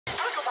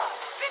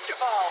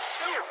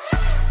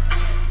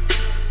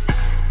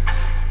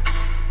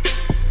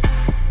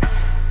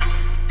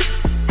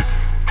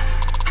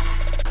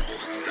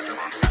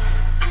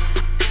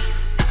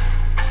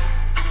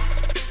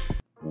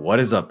What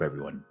is up,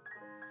 everyone?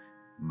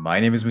 My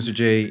name is Mr.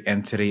 J,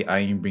 and today I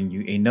am bringing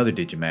you another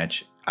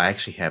Digimatch. I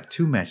actually have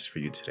two matches for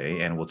you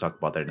today, and we'll talk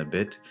about that in a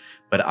bit.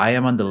 But I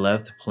am on the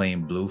left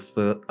playing Blue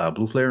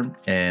Flare,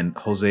 and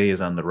Jose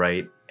is on the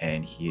right,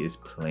 and he is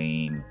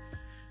playing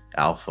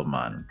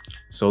Alphamon.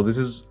 So this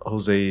is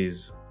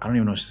Jose's, I don't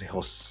even know what to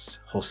say,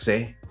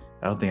 Jose?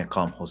 I don't think I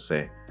call him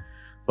Jose.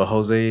 But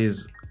Jose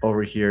is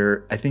over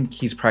here. I think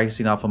he's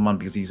practicing Alphamon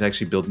because he's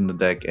actually building the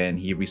deck, and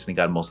he recently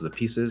got most of the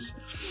pieces.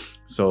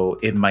 So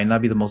it might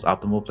not be the most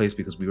optimal place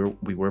because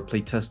we were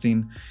play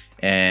testing.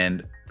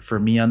 And for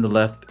me on the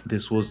left,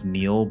 this was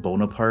Neil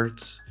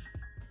Bonaparte's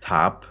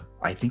top.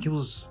 I think it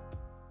was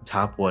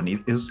top one.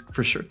 It was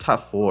for sure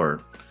top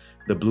four.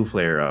 The Blue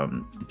Flare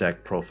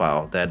deck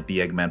profile that the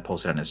Eggman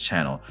posted on his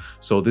channel.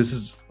 So this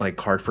is like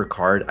card for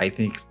card. I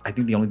think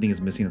the only thing is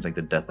missing is like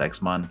the Death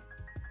Xmon.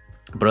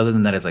 But other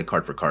than that, it's like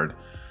card for card.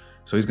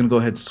 So he's going to go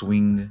ahead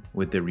swing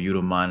with the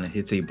Ryudomon.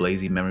 Hits a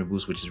Blazy Memory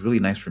Boost, which is really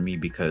nice for me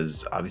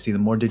because obviously the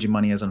more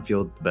Digimon he has on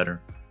field, the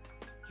better.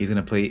 He's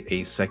going to play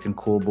a second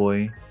Cool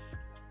Boy.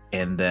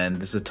 And then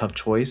this is a tough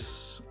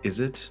choice,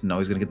 is it? No,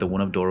 he's going to get the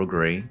one of Doro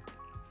Gray.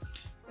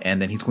 And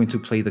then he's going to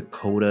play the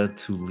Coda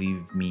to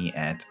leave me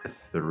at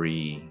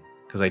 3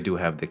 because I do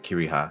have the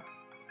Kiriha.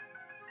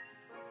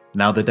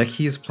 Now the deck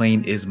he is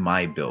playing is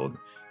my build.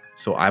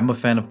 So I'm a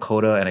fan of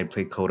Coda, and I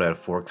play Coda at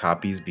 4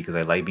 copies because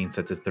I like being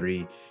set to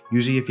 3.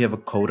 Usually if you have a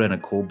Coda and a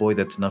Cool Boy,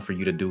 that's enough for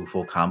you to do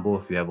full combo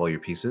if you have all your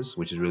pieces,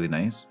 which is really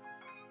nice.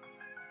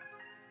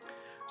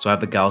 So I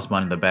have the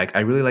Gaussmon in the back.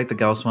 I really like the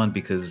Gaussmon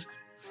because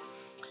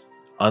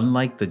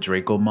unlike the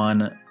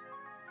Dracomon,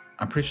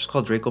 I'm pretty sure it's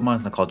called Dracomon,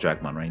 it's not called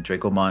Dracmon, right?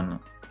 Dracomon,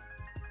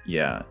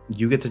 yeah,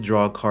 you get to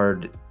draw a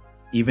card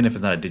even if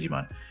it's not a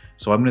Digimon.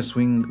 So I'm going to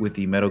swing with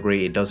the Metal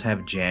Gray. It does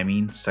have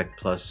jamming, Sec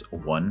plus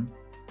 1.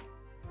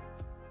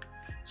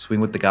 Swing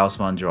with the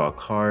Gaussmon, draw a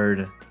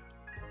card.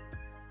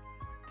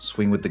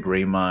 Swing with the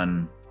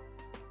Greymon.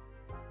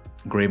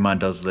 Greymon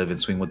does live, and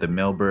swing with the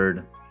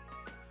Mailbird.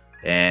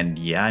 And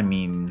yeah, I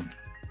mean,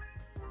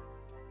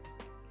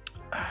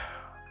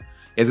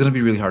 it's going to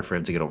be really hard for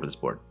him to get over this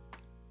board.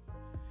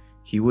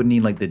 He would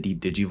need like the Deep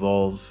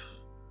Digivolve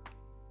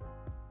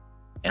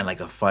and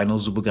like a final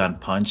Zubugan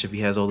Punch if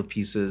he has all the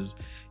pieces.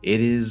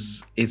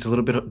 It's a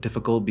little bit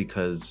difficult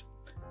because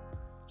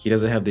he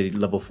doesn't have the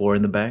level 4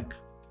 in the back.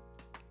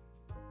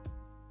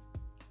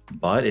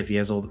 But if he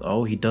has all,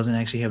 oh, he doesn't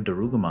actually have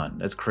Darugamon.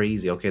 That's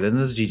crazy. Okay, then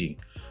that's GG.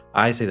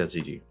 I say that's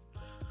GG.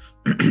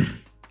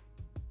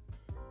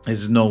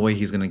 There's no way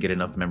he's gonna get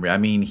enough memory. I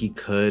mean, he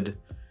could,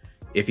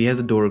 if he has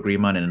a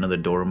Dorogreymon and another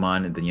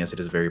Doromon, then yes, it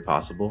is very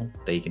possible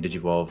that he can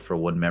Digivolve for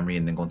 1 memory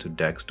and then go into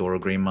Dex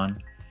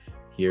Dorogreymon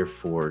here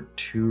for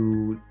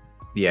 2.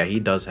 Yeah, he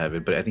does have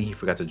it, but I think he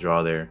forgot to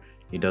draw there.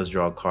 He does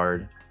draw a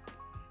card.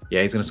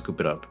 Yeah, he's gonna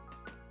scoop it up.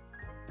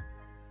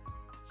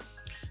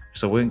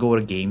 So we're gonna go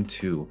to game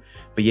 2.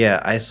 But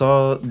yeah, I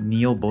saw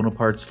Neil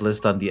Bonaparte's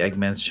list on the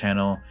Eggman's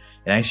channel,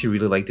 and I actually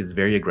really liked it. It's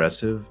very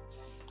aggressive.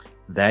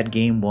 That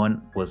game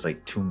 1 was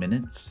like 2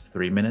 minutes,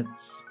 3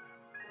 minutes.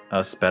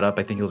 Sped up,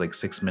 I think it was like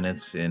 6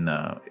 minutes in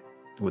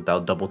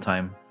without double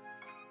time.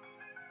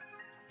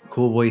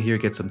 Cool Boy here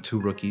gets some 2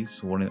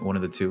 rookies, one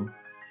of the 2.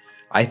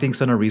 I think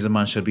Son of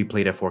Rizamon should be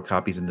played at 4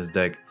 copies in this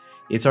deck.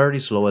 It's already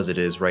slow as it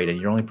is, right?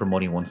 And you're only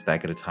promoting 1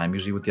 stack at a time,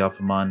 usually with the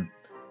Alphamon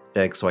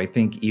deck. So I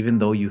think even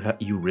though you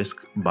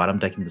risk bottom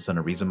decking the Son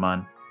of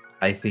Rizamon,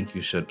 I think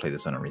you should play the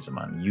Son of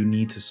Rizamon. You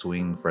need to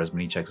swing for as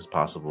many checks as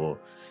possible,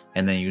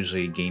 and then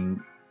usually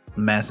gain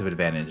massive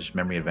advantage,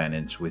 memory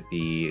advantage with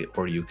the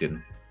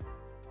Oryukin.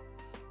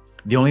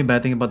 The only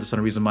bad thing about the Son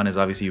of Rizamon is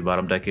obviously you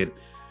bottom deck it,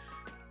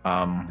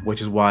 which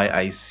is why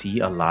I see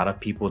a lot of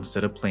people,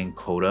 instead of playing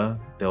Coda,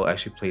 they'll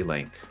actually play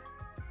like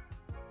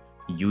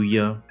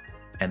Yuya,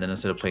 and then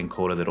instead of playing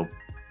Coda,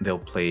 they'll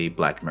play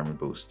Black Memory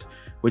Boost,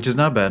 which is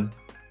not bad.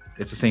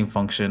 It's the same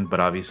function, but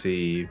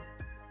obviously,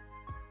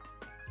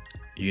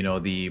 you know,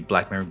 the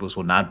Black Memory Boost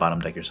will not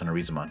bottom deck your Son of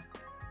Rizamon.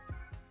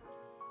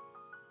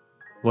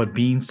 But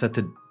being set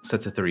to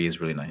 3 is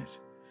really nice.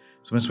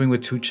 So I'm gonna swing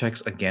with 2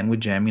 checks again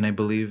with jamming, I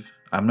believe.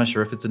 I'm not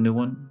sure if it's a new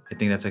one. I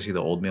think that's actually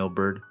the old male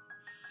bird,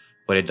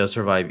 but it does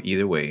survive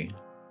either way.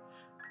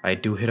 I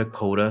do hit a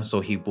Coda,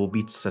 so he will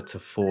be set to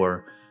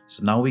 4.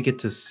 So now we get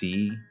to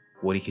see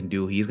what he can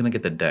do. He's gonna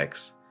get the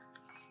Dex.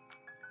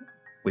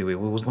 Wait,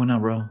 what was going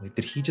on, bro? Wait,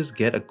 did he just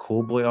get a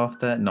Cool Boy off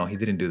that? No, he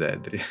didn't do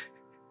that, did he?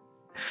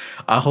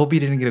 I hope he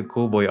didn't get a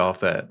Cool Boy off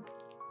that.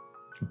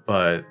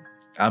 But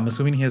I'm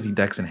assuming he has the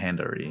Dex in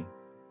hand already.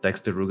 Dex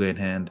Daruga in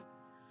hand.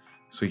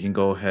 So we can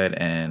go ahead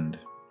and...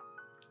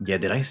 Yeah,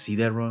 did I see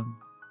that wrong?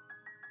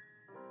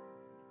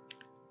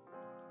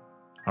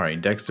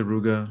 Alright, Dex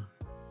Daruga.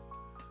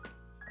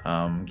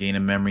 Gain a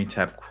memory,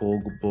 tap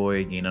Cool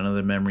Boy, gain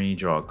another memory,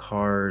 draw a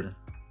card.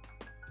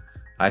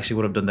 I actually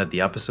would have done that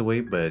the opposite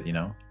way, but you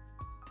know.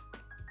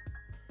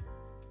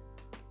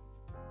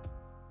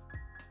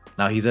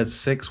 Now he's at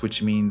 6,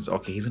 which means,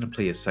 okay, he's going to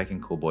play a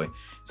second Cool Boy.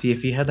 See,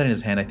 if he had that in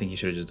his hand, I think he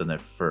should have just done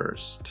that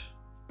first.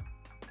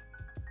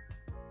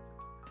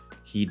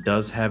 He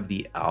does have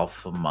the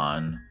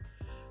Alphamon.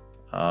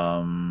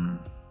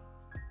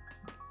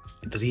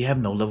 Does he have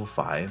no level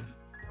 5?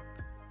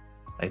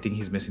 I think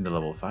he's missing the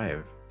level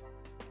 5.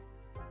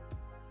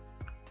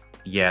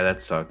 Yeah,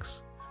 that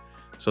sucks.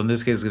 So in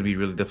this case, it's going to be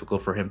really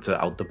difficult for him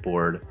to out the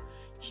board.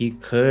 He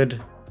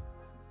could...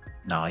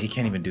 No, he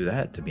can't even do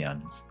that, to be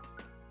honest.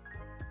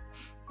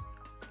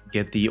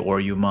 Get the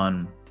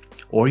Oryumon.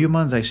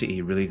 Oryumon's actually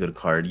a really good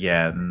card.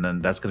 Yeah, and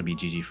then that's going to be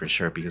GG for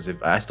sure, because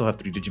if I still have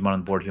 3 Digimon on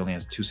the board, he only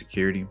has 2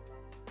 security.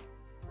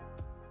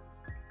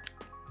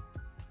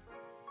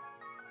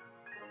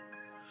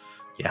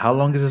 Yeah, how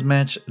long is this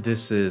match?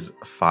 This is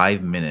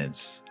 5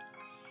 minutes.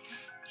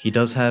 He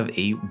does have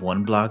a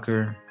 1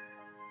 blocker,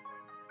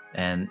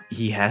 and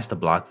he has to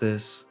block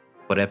this.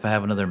 But if I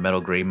have another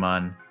Metal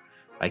Greymon,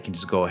 I can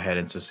just go ahead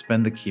and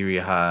suspend the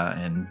Kiriha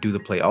and do the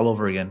play all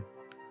over again.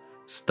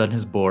 Stun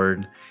his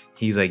board.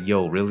 He's like,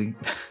 yo, really?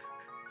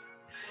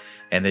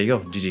 And there you go,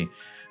 GG.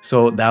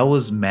 So that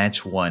was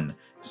match 1.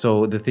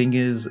 So the thing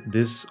is,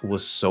 this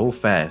was so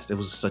fast. It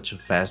was such a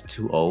fast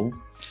 2-0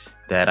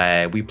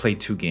 that we played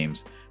 2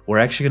 games. We're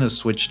actually going to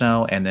switch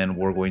now, and then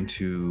we're going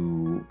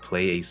to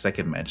play a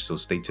second match, so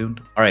stay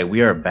tuned. All right,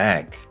 we are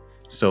back.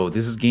 So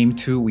this is game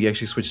 2. We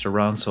actually switched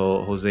around,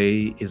 so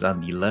Jose is on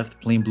the left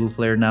playing Blue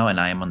Flare now, and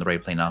I am on the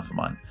right playing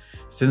Alphamon.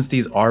 Since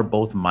these are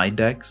both my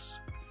decks,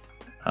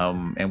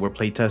 and we're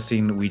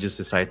playtesting, we just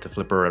decided to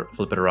flip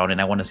it around,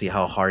 and I want to see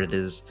how hard it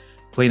is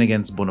playing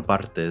against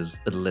Bonaparte's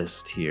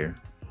list here.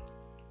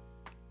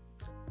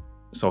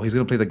 So he's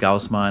going to play the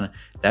Gaussmon.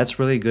 That's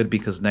really good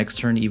because next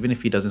turn, even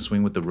if he doesn't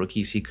swing with the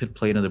rookies, he could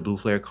play another Blue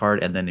Flare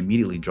card and then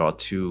immediately draw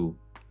 2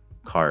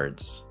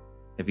 cards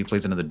if he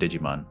plays another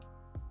Digimon.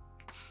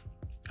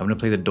 I'm going to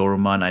play the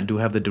Dorumon. I do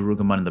have the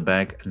Darugamon in the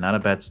back. Not a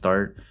bad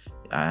start.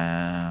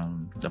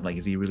 I'm like,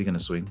 is he really going to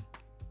swing?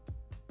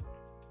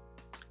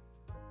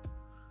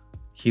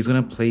 He's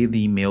going to play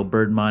the Male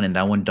Birdmon, and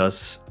that one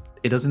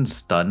doesn't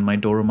stun my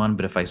Dorumon,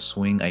 but if I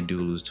swing, I do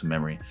lose to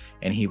memory.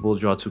 And he will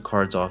draw 2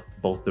 cards off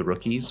both the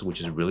rookies,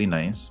 which is really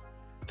nice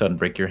to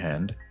unbreak your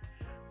hand.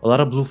 A lot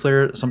of Blue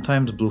Flare,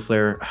 sometimes Blue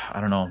Flare, I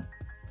don't know.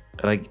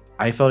 Like,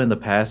 I felt in the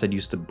past I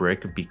used to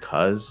brick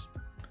because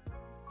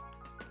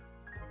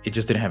it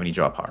just didn't have any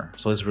draw power.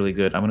 So it's really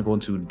good. I'm going to go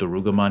into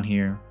Darugamon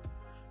here.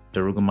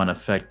 Darugamon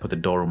effect, put the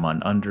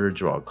Dorumon under,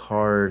 draw a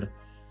card,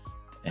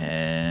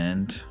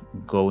 and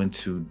go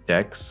into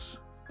Dex.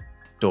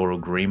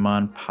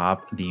 Dorogreymon,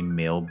 pop the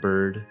Male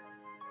Bird,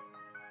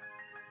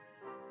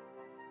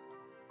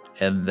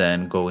 and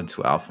then go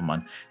into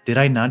Alphamon. Did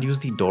I not use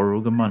the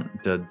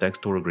Dorugamon, the Dex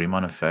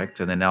Dorogreymon effect,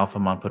 and then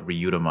Alphamon put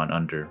Ryudomon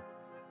under?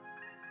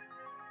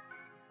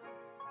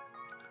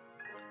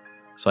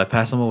 So I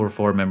passed him over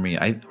 4 memory.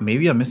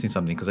 Maybe I'm missing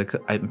something because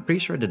I'm pretty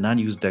sure I did not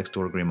use Dex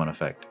Dorogreymon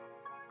effect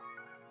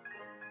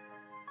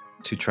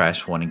to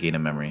trash 1 and gain a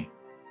memory.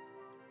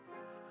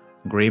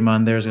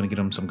 Greymon there is going to get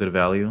him some good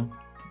value.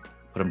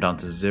 Put him down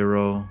to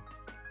 0.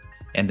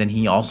 And then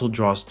he also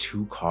draws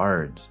 2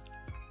 cards.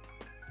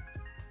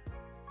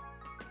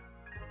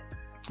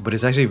 But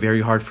it's actually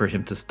very hard for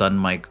him to stun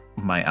my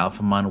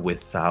Alphamon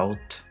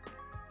without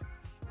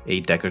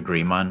a Deca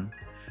Greymon,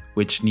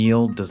 which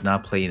Neil does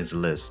not play in his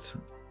list.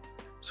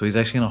 So he's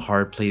actually going to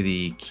hard play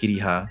the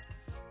Kiriha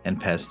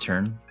and pass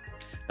turn.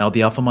 Now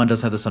the Alphamon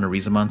does have the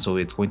Sonorizamon, so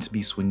it's going to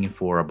be swinging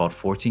for about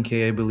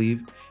 14k, I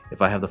believe.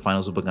 If I have the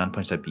final Zubagan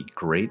Punch, that'd be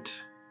great.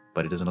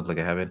 But it doesn't look like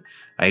I have it.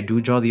 I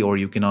do draw the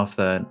Oryukin off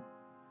that.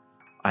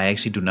 I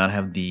actually do not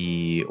have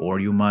the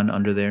Oryumon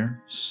under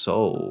there.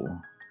 So,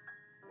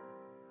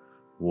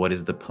 what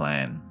is the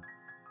plan?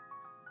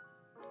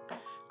 I'm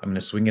going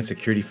to swing at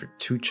security for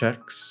 2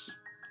 checks.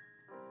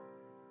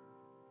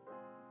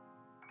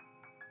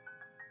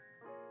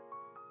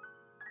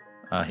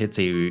 Hits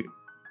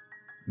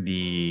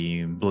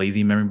the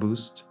Blazing Memory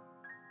Boost.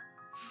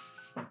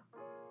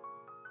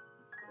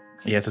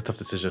 Yeah, it's a tough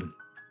decision.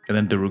 And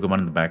then Darugamon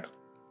in the back.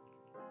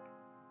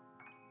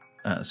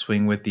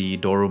 Swing with the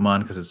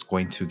Dorumon because it's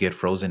going to get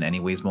frozen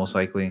anyways, most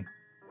likely.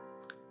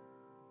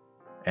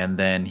 And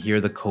then here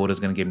the code is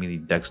going to give me the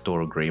Dex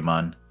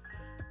Dorogreymon.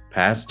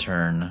 Pass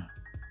turn.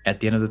 At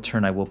the end of the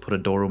turn, I will put a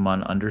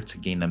Dorumon under to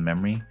gain a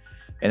memory.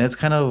 And it's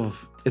kind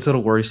of, it's a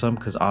little worrisome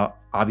because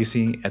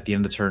obviously at the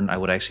end of the turn, I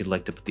would actually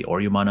like to put the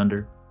Oryumon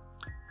under.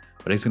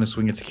 But he's going to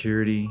swing at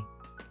security.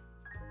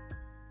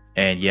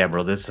 And yeah,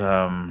 bro, this,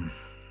 I'm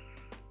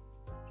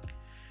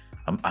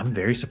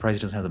very surprised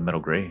he doesn't have the Metal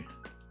Gray.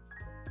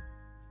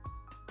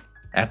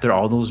 After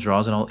all those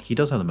draws and all, he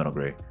does have the Metal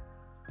Gray.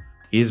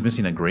 He is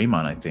missing a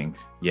Greymon, I think.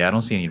 Yeah, I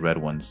don't see any red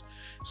ones.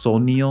 So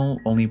Neil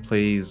only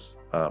plays,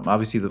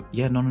 obviously the,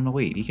 yeah, no,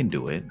 wait, he can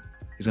do it.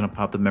 He's gonna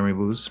pop the Memory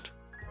Boost.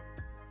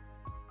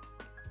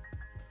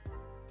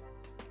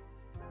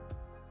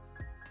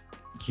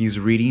 He's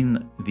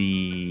reading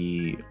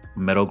the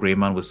Metal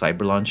Greymon with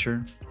Cyber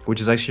Launcher,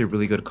 which is actually a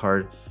really good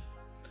card.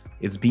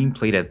 It's being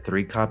played at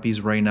 3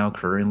 copies right now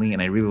currently,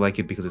 and I really like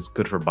it because it's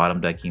good for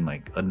bottom decking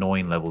like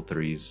annoying level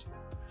 3s.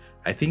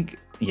 I think,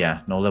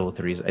 yeah, no level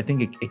 3s. I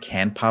think it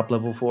can pop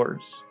level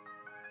 4s.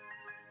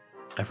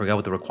 I forgot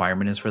what the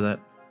requirement is for that.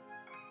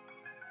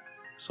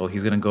 So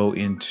he's going to go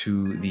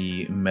into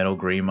the Metal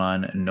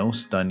Greymon, no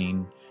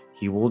stunning.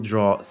 He will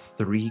draw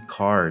 3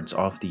 cards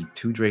off the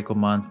 2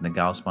 Dracomons and the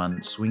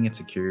Gaussmon, swing at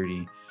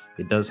security.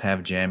 It does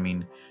have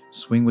jamming.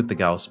 Swing with the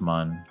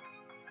Gaussmon.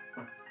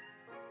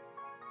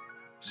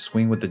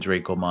 Swing with the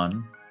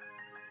Dracomon.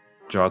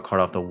 Draw a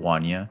card off the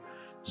Wanya.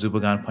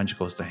 Zubagon Punch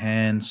goes to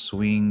hand.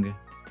 Swing.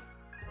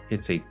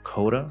 Hits a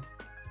Coda.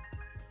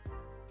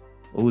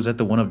 Oh, is that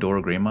the one of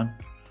Doro Greymon?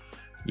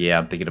 Yeah,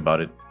 I'm thinking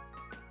about it.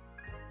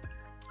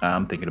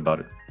 I'm thinking about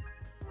it.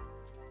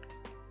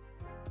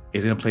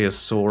 He's going to play a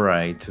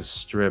Sorai to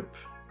strip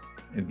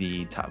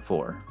the top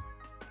 4.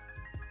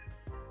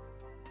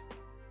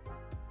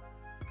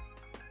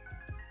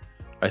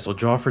 Alright, so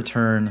draw for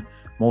turn.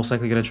 Most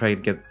likely going to try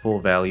to get full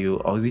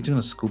value. Oh, is he just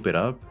going to scoop it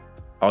up?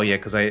 Oh, yeah,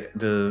 because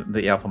the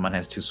Alphamon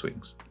has 2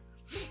 swings.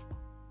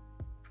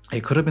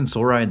 It could have been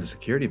Sorai and the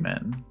security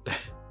man.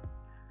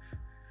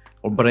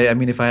 But I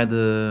mean, if I had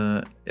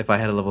a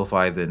level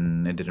 5,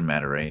 then it didn't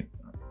matter, right?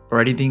 Or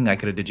anything I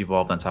could have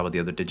digivolved on top of the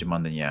other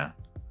Digimon, then yeah.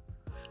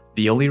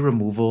 The only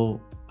removal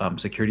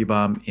security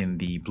bomb in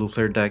the blue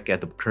flare deck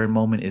at the current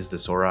moment is the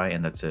Sorai,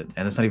 and that's it.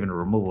 And that's not even a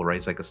removal, right?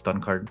 It's like a stun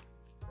card.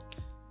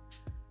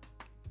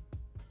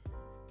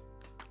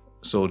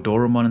 So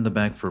Doromon in the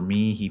back for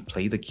me. He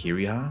played the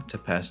Kiriha to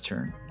pass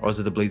turn. Or is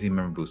it the Blazing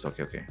Memory Boost?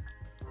 Okay.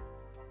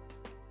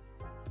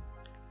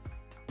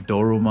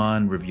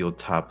 Doromon revealed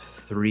top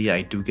 3.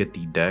 I do get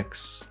the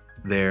decks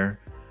there.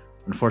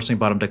 Unfortunately,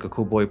 bottom deck of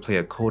Cool Boy play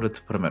a Coda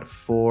to put him at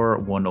 4,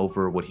 1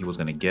 over what he was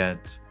going to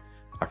get.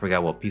 I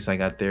forgot what piece I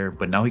got there,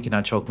 but now he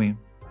cannot choke me.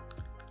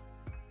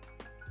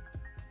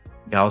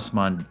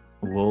 Gaussmon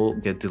will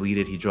get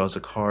deleted. He draws a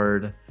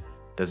card.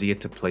 Does he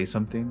get to play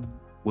something?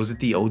 Was it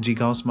the OG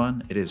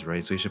Gaussmon? It is,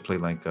 right? So he should play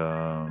like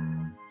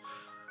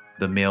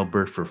the male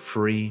bird for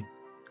free.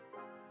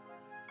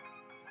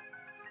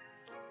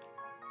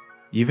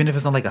 Even if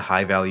it's not like a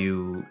high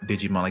value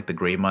Digimon like the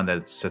Greymon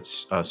that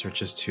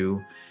searches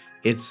 2,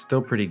 it's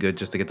still pretty good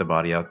just to get the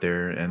body out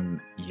there. And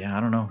yeah, I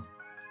don't know.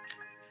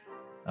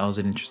 That was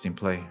an interesting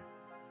play.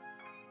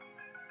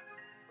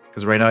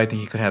 Because right now I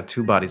think he could have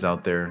 2 bodies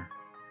out there.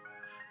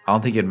 I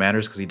don't think it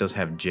matters because he does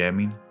have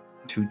jamming,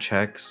 2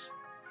 checks.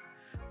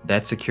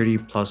 That security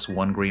plus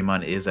 1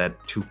 Greymon is at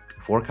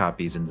 4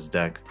 copies in this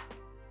deck.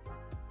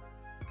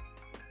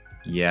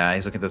 Yeah,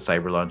 he's looking at the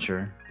Cyber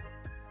Launcher.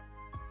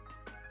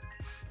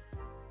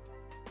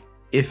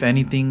 If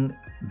anything,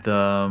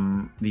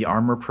 the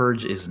Armor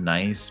Purge is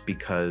nice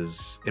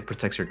because it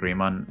protects your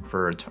Greymon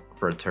for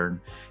a turn,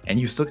 and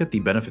you still get the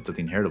benefits of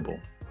the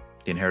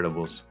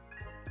Inheritables.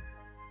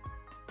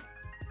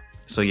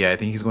 So yeah, I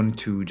think he's going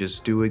to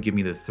just do it. Give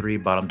me the 3,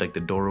 bottom deck the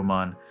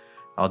Doromon.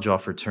 I'll draw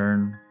for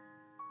turn.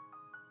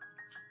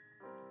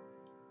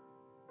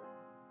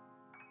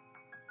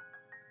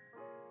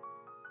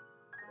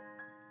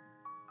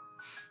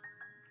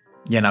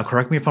 Yeah, now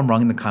correct me if I'm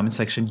wrong in the comment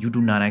section. You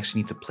do not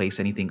actually need to place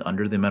anything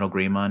under the Metal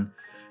Greymon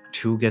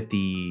to get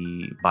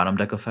the bottom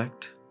deck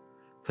effect.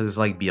 Because it's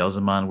like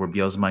Beelzemon, where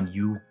Beelzemon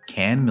you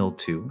can mill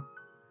 2,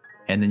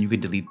 and then you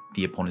can delete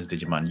the opponent's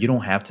Digimon. You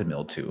don't have to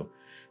mill 2.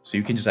 So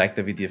you can just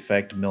activate the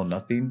effect, mill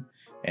nothing,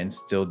 and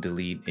still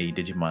delete a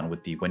Digimon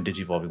with the when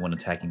Digivolving when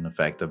attacking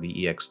effect of the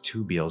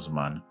EX2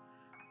 Beelzemon.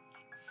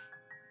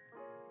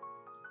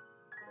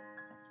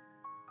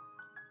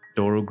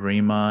 Doro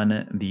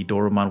Greymon. The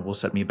Doromon will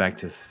set me back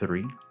to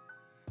 3.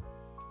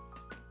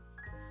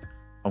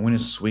 I'm going to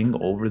swing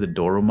over the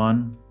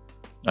Doromon.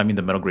 I mean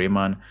the Metal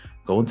Greymon.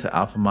 Go into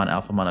Alphamon.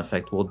 Alphamon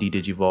effect will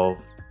de-Digivolve.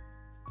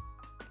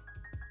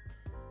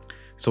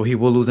 So he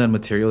will lose that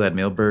material, that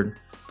Mailbird.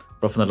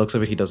 But from the looks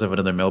of it, he does have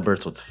another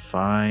Mailbird, so it's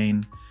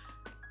fine.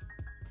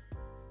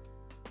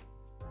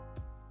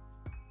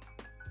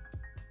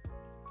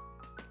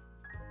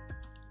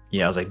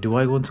 Yeah, I was like, do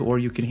I go into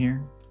Oryukin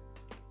here?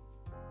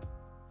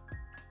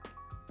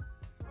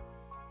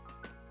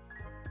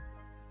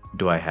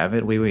 Do I have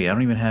it? Wait, I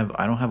don't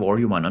have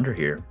Oryumon under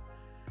here.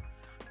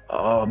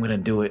 Oh, I'm gonna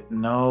do it.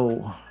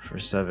 No, for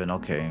 7,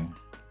 okay.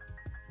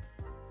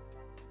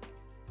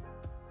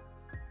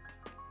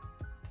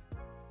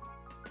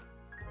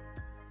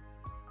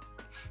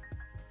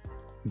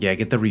 Yeah,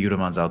 get the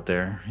Ryudomons out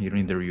there. You don't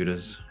need the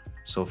Ryudas.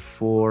 So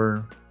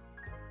 4.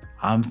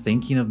 I'm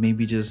thinking of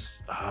maybe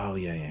just, oh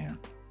yeah.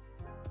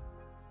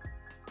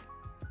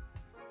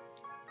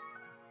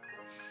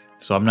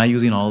 So I'm not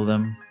using all of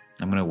them.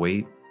 I'm gonna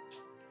wait.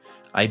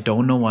 I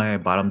don't know why I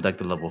bottom decked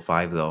the level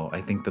 5 though.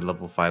 I think the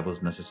level 5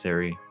 was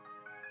necessary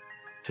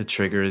to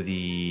trigger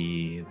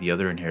the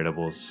other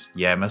Inheritables.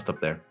 Yeah, I messed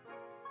up there.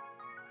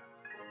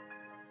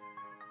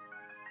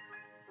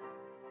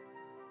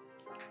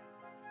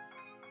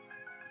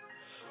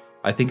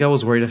 I think I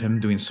was worried of him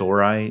doing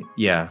Sorai.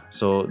 Yeah,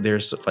 so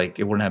there's like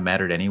it wouldn't have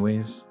mattered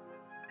anyways.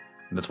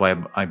 That's why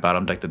I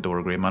bottom decked the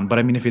Dora Greymon. But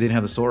I mean, if he didn't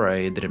have the Sora,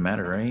 it didn't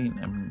matter, right?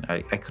 I mean,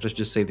 I could have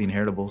just saved the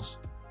inheritables.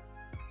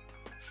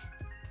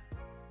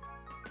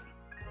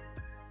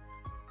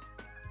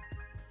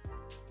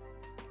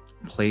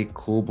 Play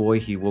Cool Boy,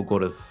 he will go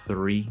to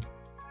 3.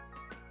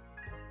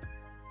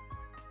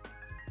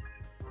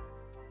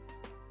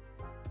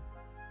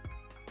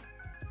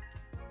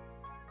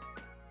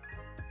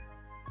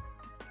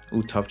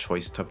 Ooh, tough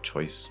choice, tough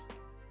choice.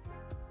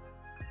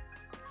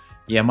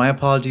 Yeah, my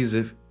apologies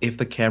if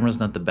the camera's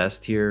not the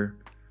best here.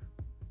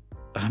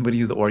 I'm gonna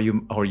use the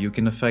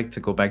Oryukin effect to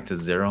go back to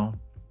 0.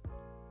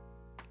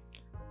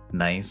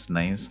 Nice,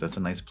 nice. That's a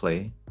nice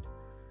play.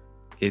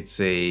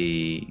 It's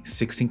a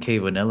 16k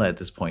vanilla at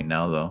this point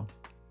now, though.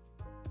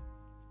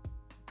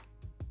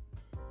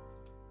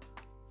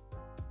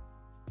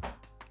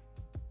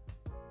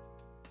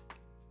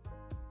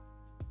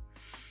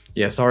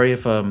 Yeah, sorry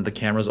if the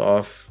camera's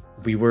off.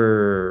 We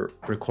were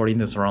recording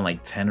this around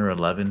like 10 or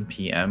 11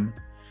 p.m.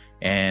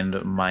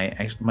 and my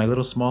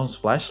little small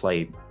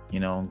flashlight, you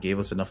know, gave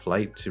us enough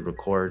light to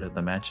record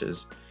the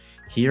matches.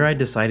 Here I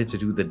decided to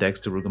do the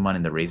Dex Darugamon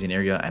in the raising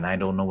area, and I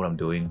don't know what I'm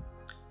doing.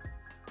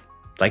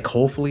 Like,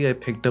 hopefully I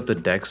picked up the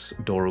Dex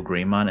Doro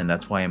Greymon, and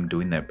that's why I'm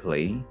doing that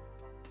play,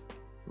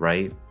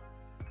 right?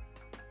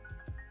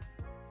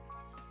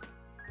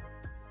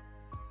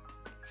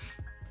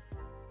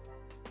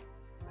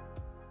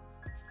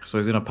 So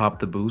he's gonna pop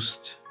the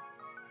boost.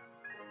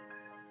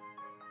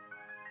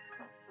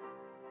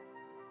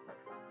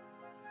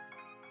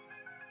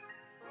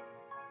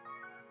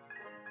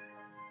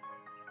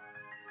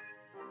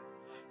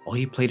 Oh,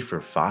 he played for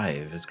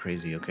 5. That's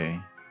crazy. Okay.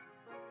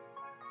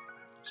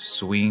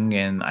 Swing,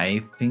 and I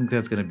think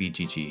that's gonna be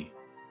GG.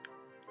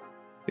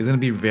 It's gonna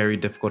be very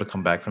difficult to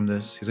come back from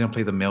this. He's gonna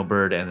play the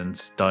Mailbird and then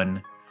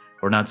stun,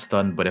 or not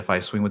stun, but if I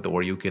swing with the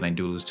Oryukin, I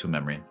do lose 2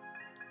 memory.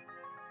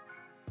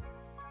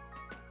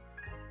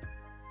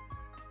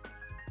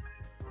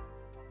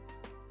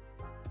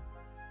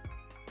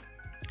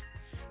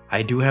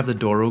 I do have the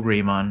Doro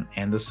Greymon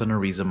and the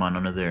Sonorizamon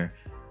under there,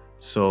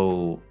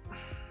 so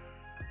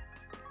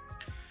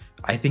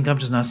I think I'm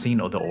just not seeing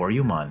the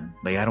Oryumon.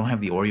 Like, I don't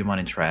have the Oryumon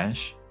in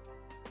trash.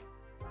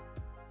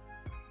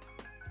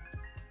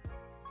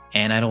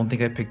 And I don't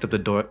think I picked up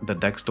the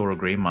Dex Doro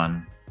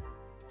Greymon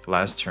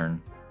last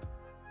turn.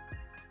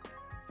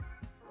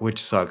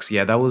 Which sucks.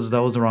 Yeah, that was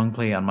the wrong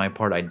play on my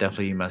part. I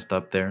definitely messed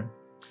up there.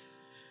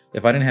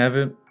 If I didn't have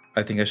it,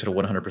 I think I should have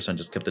 100%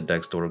 just kept the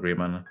Dex Doro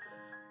Greymon.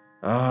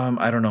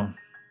 I don't know.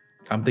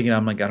 I'm thinking, I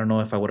don't know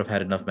if I would have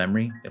had enough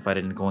memory if I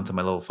didn't go into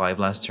my level 5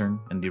 last turn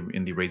in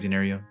the raising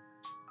area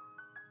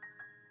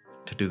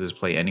to do this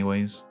play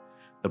anyways.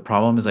 The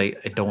problem is I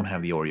don't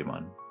have the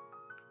Oryumon.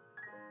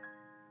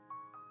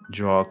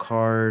 Draw a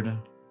card.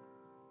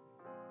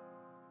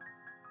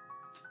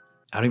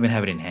 I don't even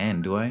have it in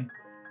hand, do I?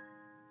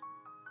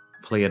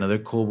 Play another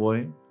Cool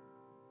Boy.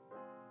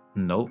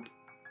 Nope.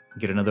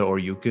 Get another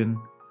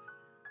Oryukin.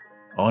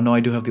 Oh no,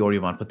 I do have the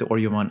Oryumon. Put the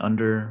Oryumon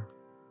under.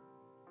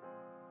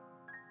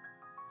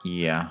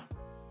 Yeah.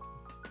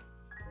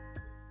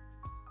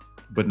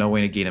 But no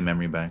way to gain a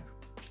memory back.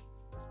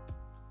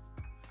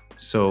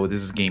 So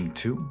this is game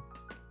 2.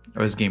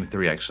 Or it's game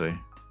 3 actually.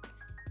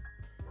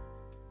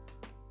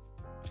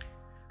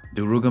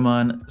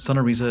 Darugamon,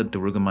 Sonoriza,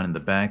 Darugamon in the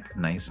back.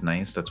 Nice,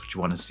 nice. That's what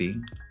you want to see.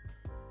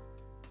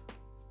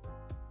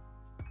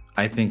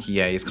 I think,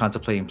 yeah, he's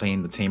contemplating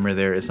playing the Tamer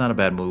there. It's not a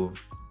bad move.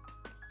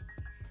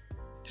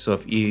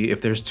 So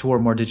if there's 2 or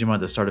more Digimon at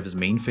the start of his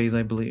main phase,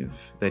 I believe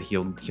that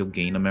he'll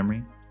gain a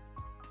memory.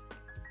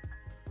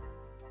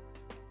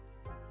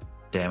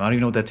 Damn, I don't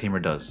even know what that Tamer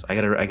does. I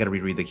gotta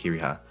reread the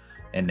Kiriha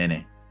and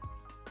Nene.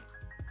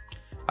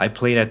 I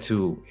played at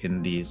 2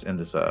 in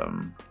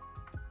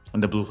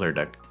the blue flare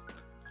deck.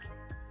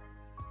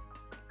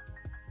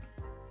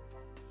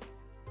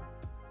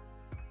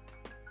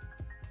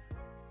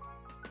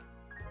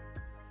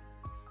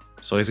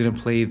 So he's gonna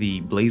play the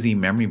Blazing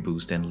Memory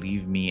Boost and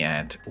leave me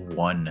at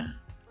 1.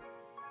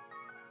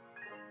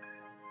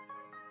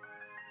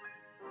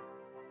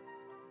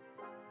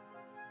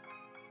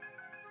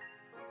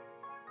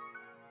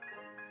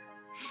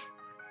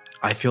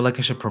 I feel like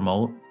I should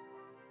promote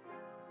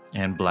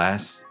and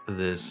blast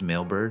this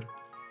Mailbird.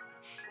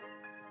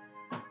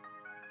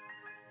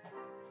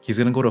 He's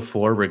gonna go to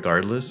 4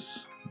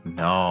 regardless.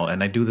 No,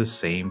 and I do the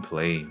same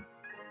play.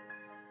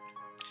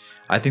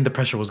 I think the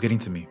pressure was getting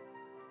to me.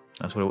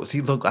 That's what it was. See,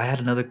 look, I had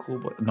another Cool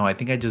Boy. No, I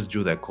think I just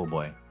drew that Cool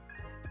Boy.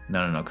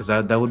 No, because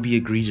that would be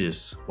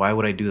egregious. Why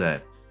would I do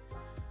that?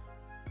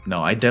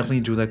 No, I definitely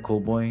drew that Cool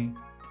Boy.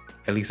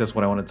 At least that's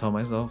what I want to tell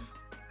myself.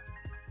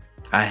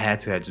 I had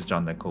to have just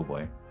drawn that Cool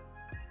Boy.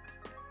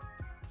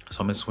 So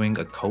I'm going to swing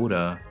a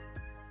Coda.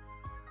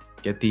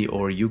 Get the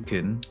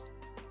Oryukin.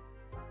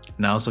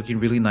 Now it's looking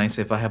really nice.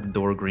 If I have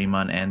Doro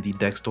Greymon and the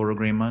Dex Doro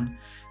Greymon,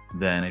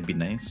 then it'd be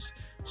nice.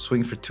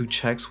 Swing for 2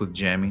 checks with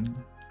jamming.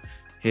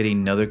 Hit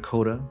another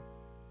Coda.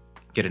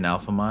 Get an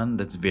Alphamon.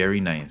 That's very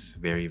nice.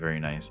 Very, very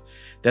nice.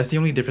 That's the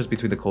only difference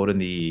between the Coda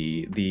and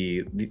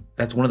the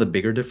that's one of the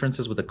bigger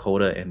differences with the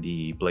Coda and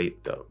the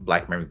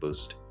Black Memory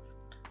Boost.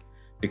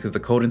 because the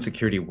code and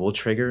security will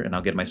trigger, and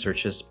I'll get my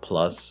searches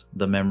plus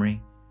the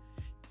memory.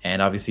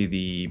 And obviously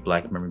the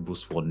black memory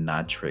boost will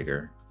not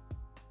trigger.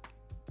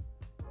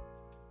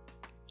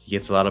 He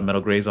gets a lot of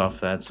metal grays off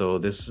that, so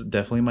this is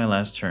definitely my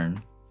last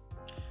turn.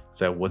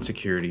 It's at 1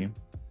 security.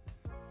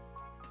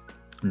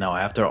 Now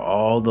after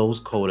all those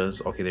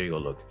quotas, okay, there you go,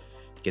 look.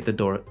 Get the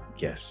door,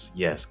 yes,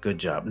 yes, good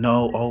job.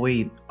 No, oh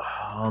wait,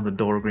 oh, the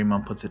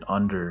Dorogreymon puts it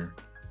under.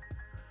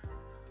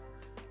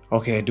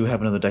 Okay, I do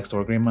have another Dex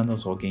Dorogreymon though,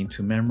 so I'll gain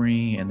 2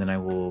 memory, and then I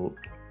will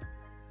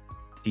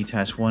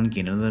detach 1,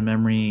 gain another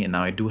memory, and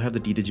now I do have the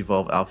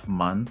D-Digivolve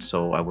Alphamon,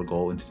 so I will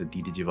go into the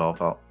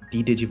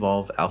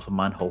D-Digivolve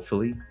Alphamon,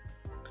 hopefully.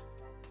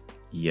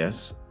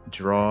 Yes,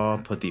 draw,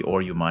 put the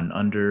Oryumon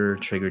under,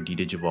 trigger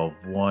D-Digivolve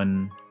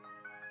 1.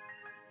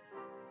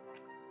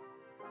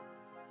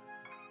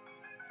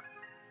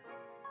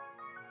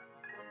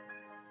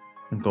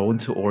 Go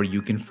into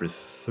Oryukin for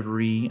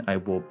 3. I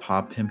will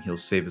pop him. He'll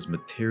save his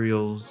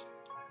materials.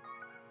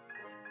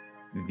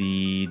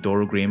 The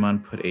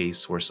Dorogreymon put a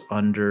source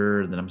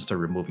under. Then I'm going to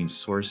start removing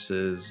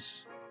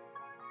sources.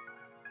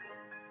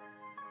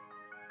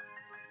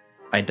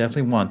 I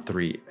definitely want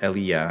 3.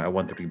 Ellie, yeah, I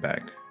want 3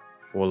 back.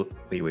 Well,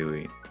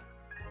 wait.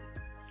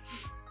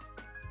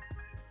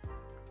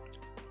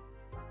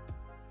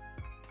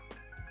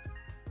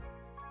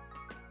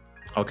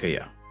 Okay,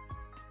 yeah.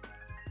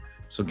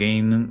 So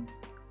gain...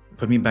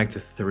 Put me back to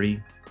 3.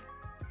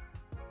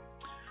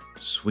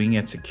 Swing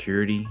at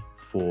security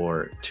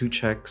for 2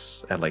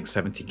 checks at like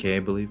 70k, I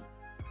believe.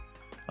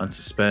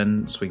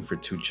 Unsuspend, swing for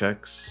 2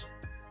 checks.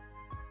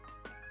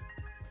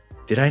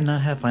 Did I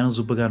not have Final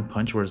Zubagon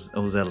Punch, or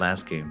was that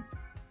last game?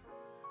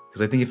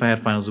 Because I think if I had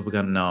Final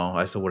Zubagon, no,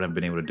 I still wouldn't have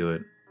been able to do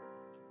it.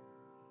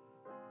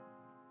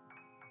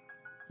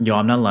 Yo,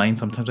 I'm not lying.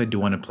 Sometimes I do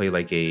want to play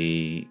like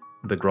the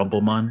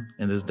Grumblemon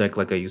in this deck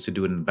like I used to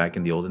do it back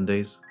in the olden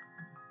days.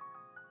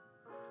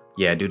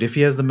 Yeah, dude, if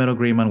he has the Metal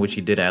Greymon, which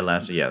he did add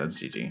last year, yeah, that's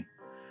GG.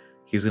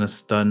 He's going to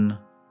stun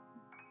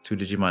 2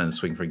 Digimon and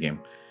swing for game.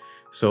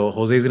 So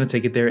Jose's going to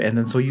take it there. And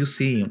then so you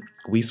see,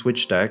 we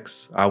switched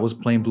decks. I was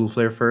playing Blue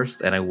Flare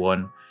first and I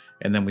won.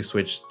 And then we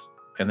switched,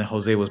 and then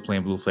Jose was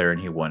playing Blue Flare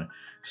and he won.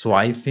 So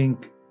I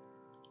think,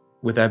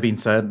 with that being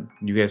said,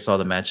 you guys saw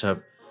the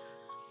matchup.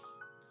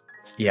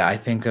 Yeah, I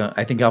think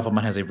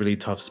Alphamon has a really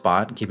tough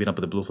spot keeping up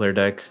with the Blue Flare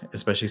deck,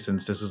 especially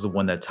since this is the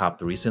one that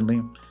topped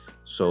recently.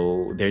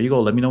 So there you go.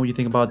 Let me know what you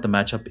think about the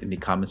matchup in the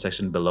comment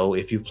section below.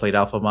 If you've played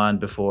Alphamon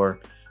before,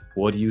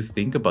 what do you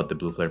think about the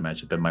Blue Flare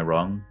matchup? Am I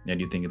wrong?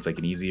 And you think it's like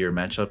an easier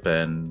matchup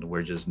and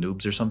we're just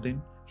noobs or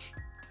something?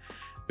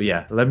 But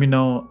yeah, let me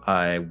know.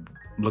 I'm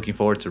looking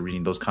forward to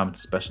reading those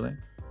comments especially.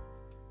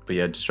 But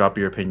yeah, just drop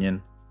your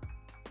opinion.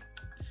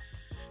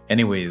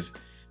 Anyways,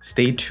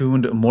 stay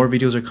tuned. More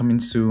videos are coming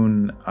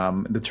soon.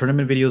 The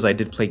tournament videos, I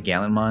did play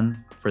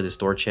Gallantmon for the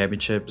store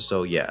championship.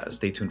 So yeah,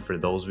 stay tuned for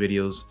those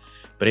videos.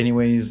 But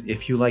anyways,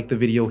 if you liked the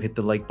video, hit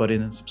the like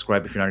button and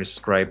subscribe if you're not already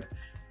subscribed.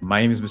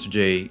 My name is Mr.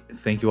 J.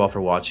 Thank you all for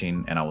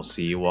watching, and I will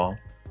see you all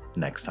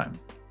next time.